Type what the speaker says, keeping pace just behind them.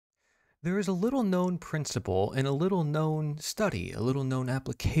There is a little known principle and a little known study, a little known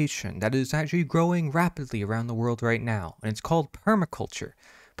application that is actually growing rapidly around the world right now, and it's called permaculture.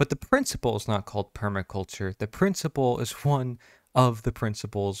 But the principle is not called permaculture. The principle is one of the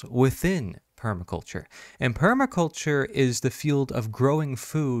principles within permaculture. And permaculture is the field of growing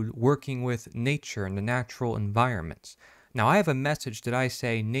food working with nature and the natural environments. Now, I have a message that I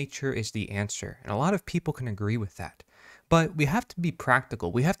say nature is the answer, and a lot of people can agree with that. But we have to be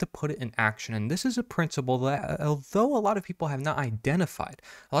practical. We have to put it in action. And this is a principle that, although a lot of people have not identified,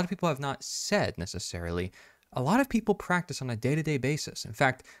 a lot of people have not said necessarily, a lot of people practice on a day to day basis. In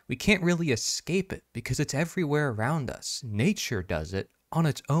fact, we can't really escape it because it's everywhere around us. Nature does it on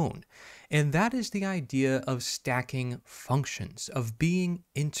its own. And that is the idea of stacking functions, of being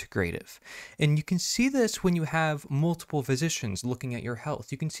integrative. And you can see this when you have multiple physicians looking at your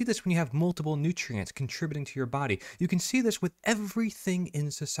health. You can see this when you have multiple nutrients contributing to your body. You can see this with everything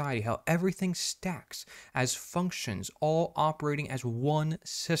in society, how everything stacks as functions, all operating as one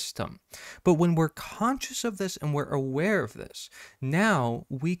system. But when we're conscious of this and we're aware of this, now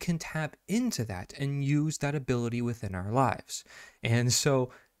we can tap into that and use that ability within our lives. And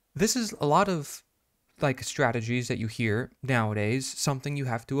so this is a lot of like strategies that you hear nowadays, something you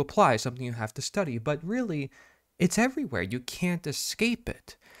have to apply, something you have to study, but really it's everywhere. You can't escape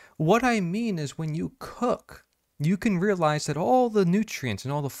it. What I mean is when you cook, you can realize that all the nutrients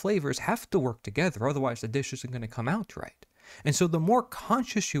and all the flavors have to work together, otherwise the dish isn't going to come out right. And so the more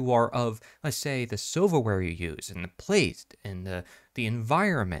conscious you are of, let's say, the silverware you use and the plate and the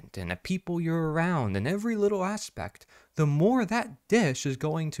environment and the people you're around and every little aspect, the more that dish is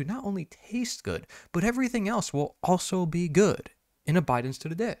going to not only taste good, but everything else will also be good in abidance to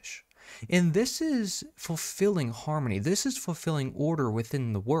the dish. And this is fulfilling harmony. This is fulfilling order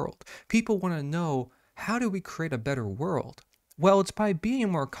within the world. People want to know, how do we create a better world? Well, it's by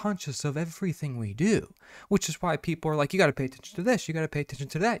being more conscious of everything we do, which is why people are like, you got to pay attention to this, you got to pay attention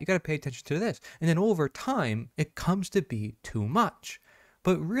to that, you got to pay attention to this. And then over time, it comes to be too much.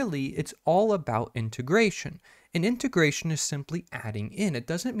 But really, it's all about integration. And integration is simply adding in. It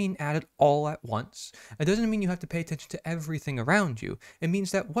doesn't mean add it all at once. It doesn't mean you have to pay attention to everything around you. It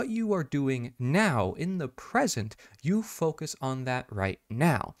means that what you are doing now, in the present, you focus on that right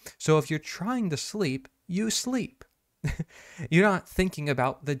now. So if you're trying to sleep, you sleep. You're not thinking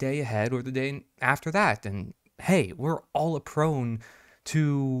about the day ahead or the day after that. And hey, we're all prone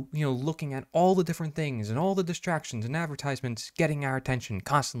to, looking at all the different things and all the distractions and advertisements getting our attention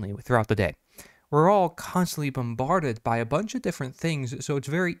constantly throughout the day. We're all constantly bombarded by a bunch of different things, so it's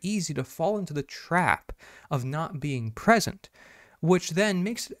very easy to fall into the trap of not being present, which then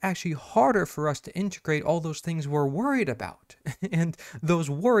makes it actually harder for us to integrate all those things we're worried about. And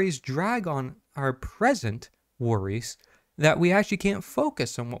those worries drag on our present worries that we actually can't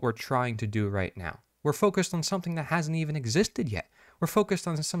focus on what we're trying to do right now. We're focused on something that hasn't even existed yet. We're focused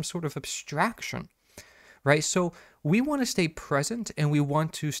on some sort of abstraction, right? So we want to stay present and we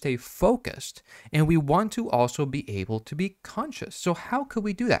want to stay focused and we want to also be able to be conscious. So how could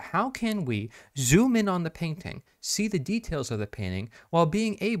we do that? How can we zoom in on the painting, see the details of the painting while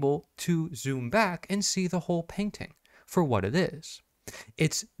being able to zoom back and see the whole painting for what it is?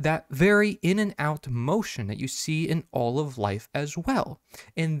 It's that very in and out motion that you see in all of life as well,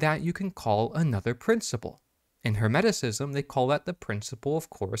 and that you can call another principle. In Hermeticism, they call that the principle of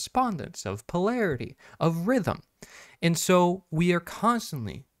correspondence, of polarity, of rhythm. And so we are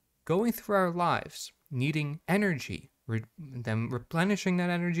constantly going through our lives needing energy, then replenishing that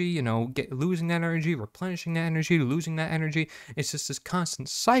energy, losing that energy, replenishing that energy, losing that energy. It's just this constant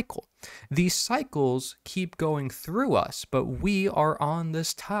cycle. These cycles keep going through us, but we are on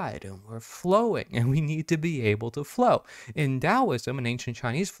this tide and we're flowing and we need to be able to flow. In Taoism, in ancient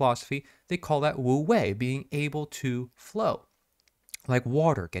Chinese philosophy, they call that Wu Wei, being able to flow. Like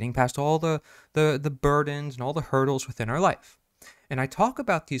water, getting past all the burdens and all the hurdles within our life. And I talk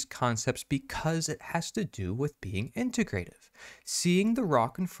about these concepts because it has to do with being integrative. Seeing the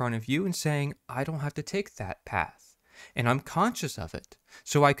rock in front of you and saying, I don't have to take that path. And I'm conscious of it,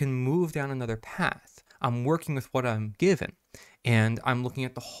 so I can move down another path. I'm working with what I'm given. And I'm looking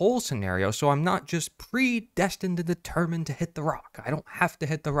at the whole scenario, so I'm not just predestined and determined to hit the rock. I don't have to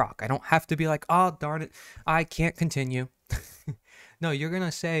hit the rock. I don't have to be like, oh, darn it, I can't continue. No, you're going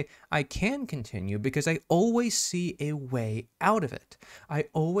to say, I can continue because I always see a way out of it. I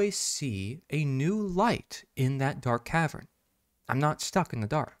always see a new light in that dark cavern. I'm not stuck in the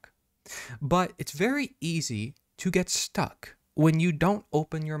dark. But it's very easy to get stuck when you don't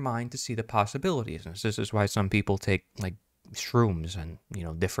open your mind to see the possibilities. And this is why some people take like shrooms and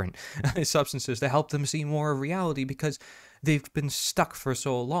different substances to help them see more of reality because they've been stuck for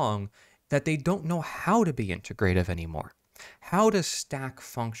so long that they don't know how to be integrative anymore, how to stack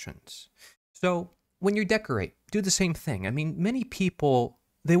functions. So when you decorate, do the same thing. I mean, many people,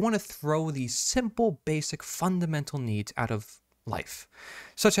 they want to throw these simple, basic, fundamental needs out of life,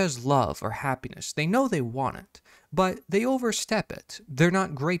 such as love or happiness. They know they want it, but they overstep it. They're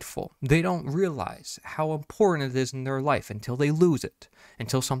not grateful. They don't realize how important it is in their life until they lose it,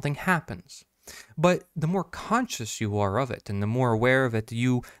 until something happens. But the more conscious you are of it and the more aware of it,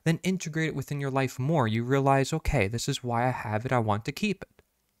 you then integrate it within your life more. You realize, okay, this is why I have it. I want to keep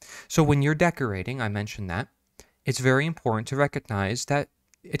it. So when you're decorating, I mentioned that, it's very important to recognize that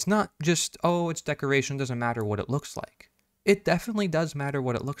it's not just, oh, it's decoration, doesn't matter what it looks like. It definitely does matter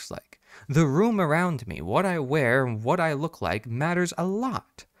what it looks like. The room around me, what I wear, and what I look like matters a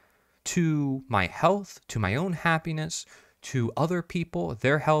lot to my health, to my own happiness, to other people,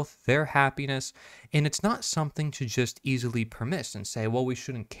 their health, their happiness. And it's not something to just easily permiss and say, well, we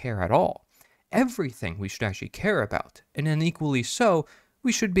shouldn't care at all. Everything we should actually care about. And then equally so,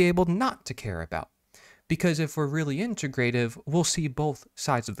 we should be able not to care about. Because if we're really integrative, we'll see both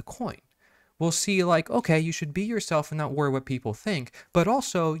sides of the coin. We'll see like, okay, you should be yourself and not worry what people think, but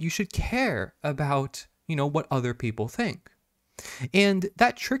also you should care about, what other people think. And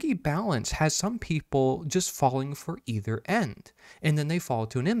that tricky balance has some people just falling for either end. And then they fall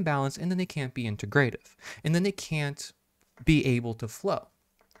to an imbalance and then they can't be integrative. And then they can't be able to flow.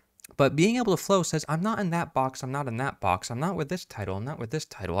 But being able to flow says, I'm not in that box, I'm not in that box, I'm not with this title, I'm not with this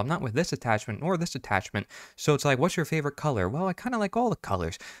title, I'm not with this attachment nor this attachment. So it's like, what's your favorite color? Well, I kind of like all the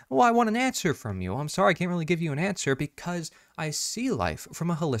colors. Well, I want an answer from you. I'm sorry, I can't really give you an answer because I see life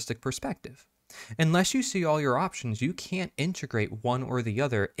from a holistic perspective. Unless you see all your options, you can't integrate one or the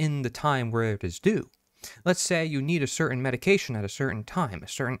other in the time where it is due. Let's say you need a certain medication at a certain time, a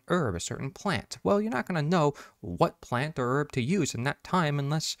certain herb, a certain plant. Well, you're not going to know what plant or herb to use in that time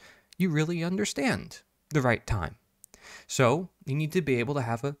unless you really understand the right time. So you need to be able to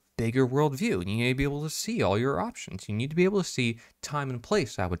have a bigger worldview. You need to be able to see all your options. You need to be able to see time and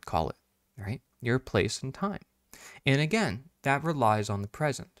place, I would call it, right? Your place and time. And again, that relies on the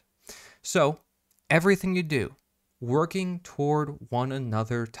present. So everything you do, working toward one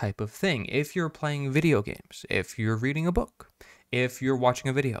another type of thing. If you're playing video games, if you're reading a book, if you're watching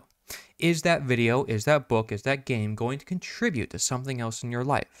a video, is that video, is that book, is that game going to contribute to something else in your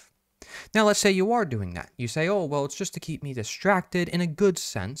life? Now, let's say you are doing that. You say, oh, well, it's just to keep me distracted in a good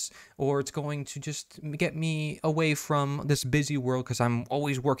sense, or it's going to just get me away from this busy world because I'm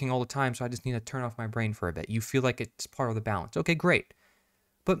always working all the time, so I just need to turn off my brain for a bit. You feel like it's part of the balance. Okay, great.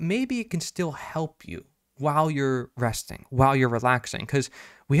 But maybe it can still help you while you're resting, while you're relaxing, because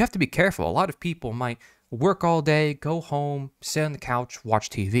we have to be careful. A lot of people might work all day, go home, sit on the couch,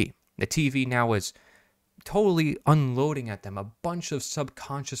 watch TV. The TV now is totally unloading at them a bunch of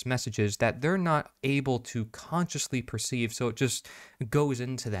subconscious messages that they're not able to consciously perceive, so it just goes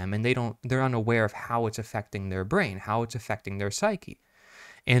into them and they're unaware of how it's affecting their brain, how it's affecting their psyche.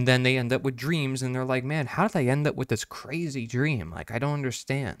 And then they end up with dreams and they're like, man, how did I end up with this crazy dream? Like, I don't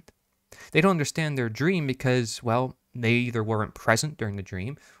understand. They don't understand their dream because, well, they either weren't present during the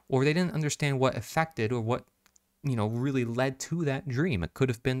dream or they didn't understand what affected or what really led to that dream. It could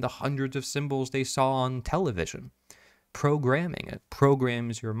have been the hundreds of symbols they saw on television. Programming, it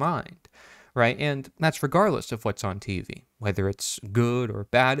programs your mind, right? And that's regardless of what's on TV, whether it's good or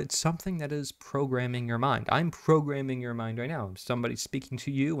bad. It's something that is programming your mind. I'm programming your mind right now. Somebody's speaking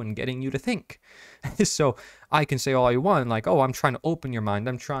to you and getting you to think. So I can say all I want, like, oh, I'm trying to open your mind.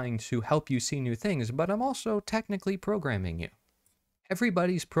 I'm trying to help you see new things, but I'm also technically programming you.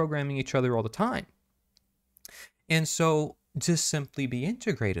 Everybody's programming each other all the time. And so just simply be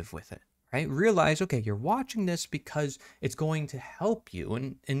integrative with it, right? Realize, okay, you're watching this because it's going to help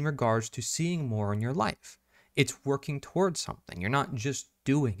you in regards to seeing more in your life. It's working towards something. You're not just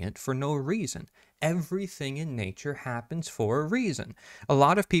doing it for no reason. Everything in nature happens for a reason. A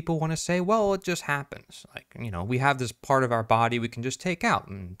lot of people want to say, well, it just happens. Like, we have this part of our body we can just take out,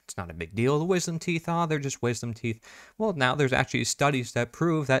 and it's not a big deal. The wisdom teeth, they're just wisdom teeth. Well, now there's actually studies that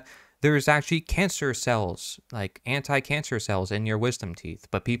prove that there's actually cancer cells, like anti-cancer cells in your wisdom teeth,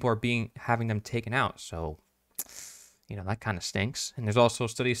 but people are having them taken out. So, that kind of stinks. And there's also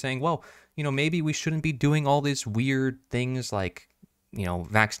studies saying, well, maybe we shouldn't be doing all these weird things like,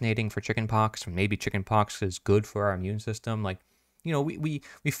 vaccinating for chickenpox, or maybe chickenpox is good for our immune system. Like, we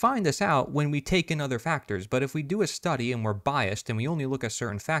find this out when we take in other factors, but if we do a study and we're biased and we only look at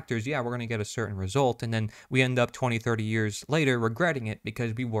certain factors, yeah, we're going to get a certain result, and then we end up 20, 30 years later regretting it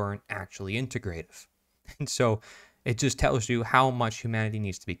because we weren't actually integrative. And so it just tells you how much humanity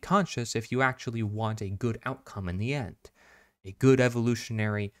needs to be conscious if you actually want a good outcome in the end. a good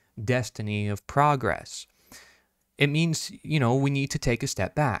evolutionary destiny of progress. It means, we need to take a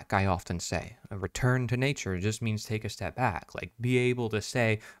step back, I often say. A return to nature just means take a step back. Like, be able to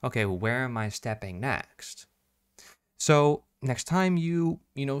say, okay, well, where am I stepping next? So, next time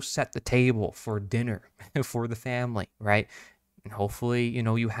set the table for dinner for the family, right? And hopefully,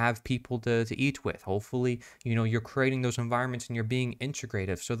 you have people to eat with. Hopefully, you're creating those environments and you're being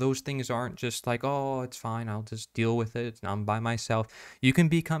integrative. So those things aren't just like, oh, it's fine. I'll just deal with it. I'm by myself. You can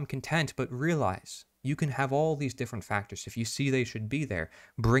become content, but realize you can have all these different factors. If you see they should be there,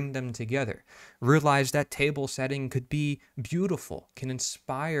 bring them together. Realize that table setting could be beautiful, can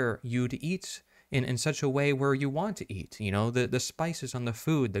inspire you to eat in such a way where you want to eat. The spices on the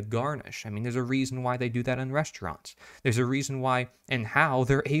food, the garnish. I mean, there's a reason why they do that in restaurants. There's a reason why and how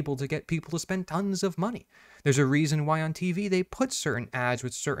they're able to get people to spend tons of money. There's a reason why on TV they put certain ads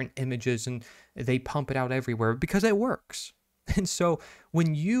with certain images and they pump it out everywhere because it works. And so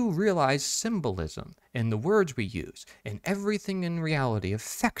when you realize symbolism and the words we use and everything in reality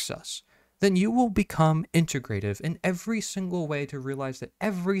affects us, then you will become integrative in every single way to realize that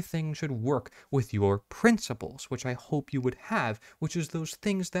everything should work with your principles, which I hope you would have, which is those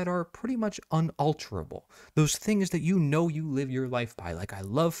things that are pretty much unalterable. Those things that you live your life by. Like, I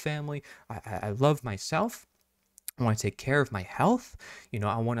love family, I love myself, I want to take care of my health.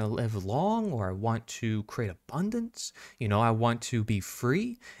 I want to live long, or I want to create abundance. I want to be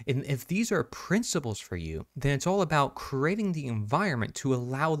free. And if these are principles for you, then it's all about creating the environment to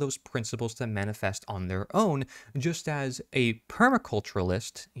allow those principles to manifest on their own, just as a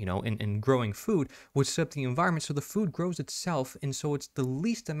permaculturalist, in growing food, would set up the environment so the food grows itself. And so it's the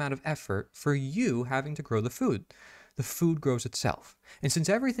least amount of effort for you having to grow the food. The food grows itself. And since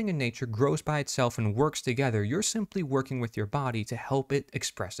everything in nature grows by itself and works together, you're simply working with your body to help it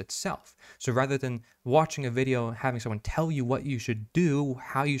express itself. So rather than watching a video and having someone tell you what you should do,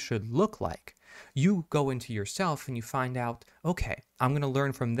 how you should look like, you go into yourself and you find out, okay, I'm going to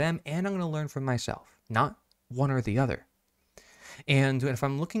learn from them and I'm going to learn from myself, not one or the other. And if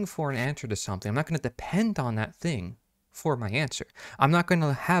I'm looking for an answer to something, I'm not going to depend on that thing for my answer. I'm not going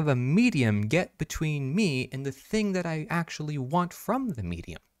to have a medium get between me and the thing that I actually want from the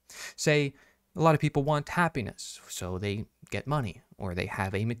medium. Say, a lot of people want happiness, so they get money, or they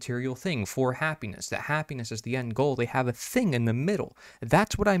have a material thing for happiness. That happiness is the end goal. They have a thing in the middle.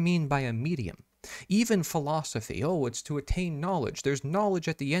 That's what I mean by a medium. Even philosophy, it's to attain knowledge. There's knowledge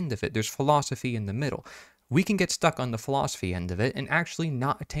at the end of it. There's philosophy in the middle. We can get stuck on the philosophy end of it and actually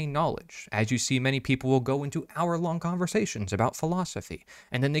not attain knowledge. As you see, many people will go into hour-long conversations about philosophy,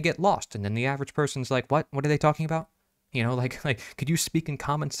 and then they get lost, and then the average person's like, what? What are they talking about? Could you speak in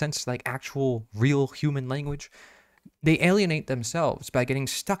common sense, like actual, real human language? They alienate themselves by getting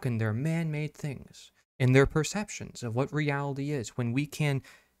stuck in their man-made things, in their perceptions of what reality is, when we can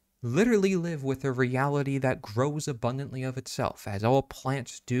literally live with a reality that grows abundantly of itself, as all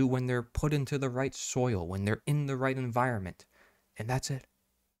plants do when they're put into the right soil, when they're in the right environment. And that's it.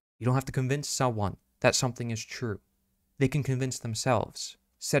 You don't have to convince someone that something is true. They can convince themselves,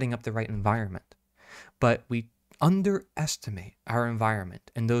 setting up the right environment. But we underestimate our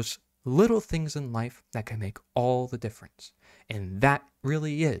environment and those little things in life that can make all the difference. And that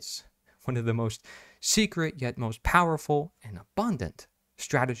really is one of the most secret yet most powerful and abundant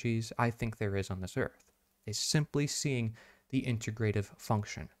strategies I think there is on this earth, is simply seeing the integrative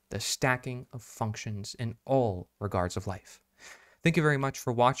function, the stacking of functions in all regards of life. Thank you very much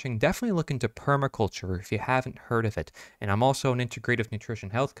for watching. Definitely look into permaculture if you haven't heard of it. And I'm also an integrative nutrition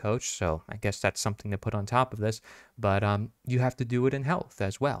health coach, so I guess that's something to put on top of this. But you have to do it in health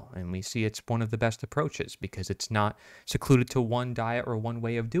as well. And we see it's one of the best approaches because it's not secluded to one diet or one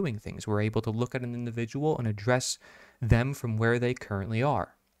way of doing things. We're able to look at an individual and address them from where they currently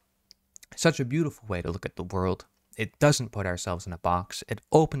are. Such a beautiful way to look at the world. It doesn't put ourselves in a box. It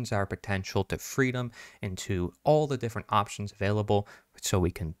opens our potential to freedom and to all the different options available so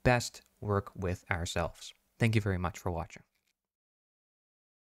we can best work with ourselves. Thank you very much for watching.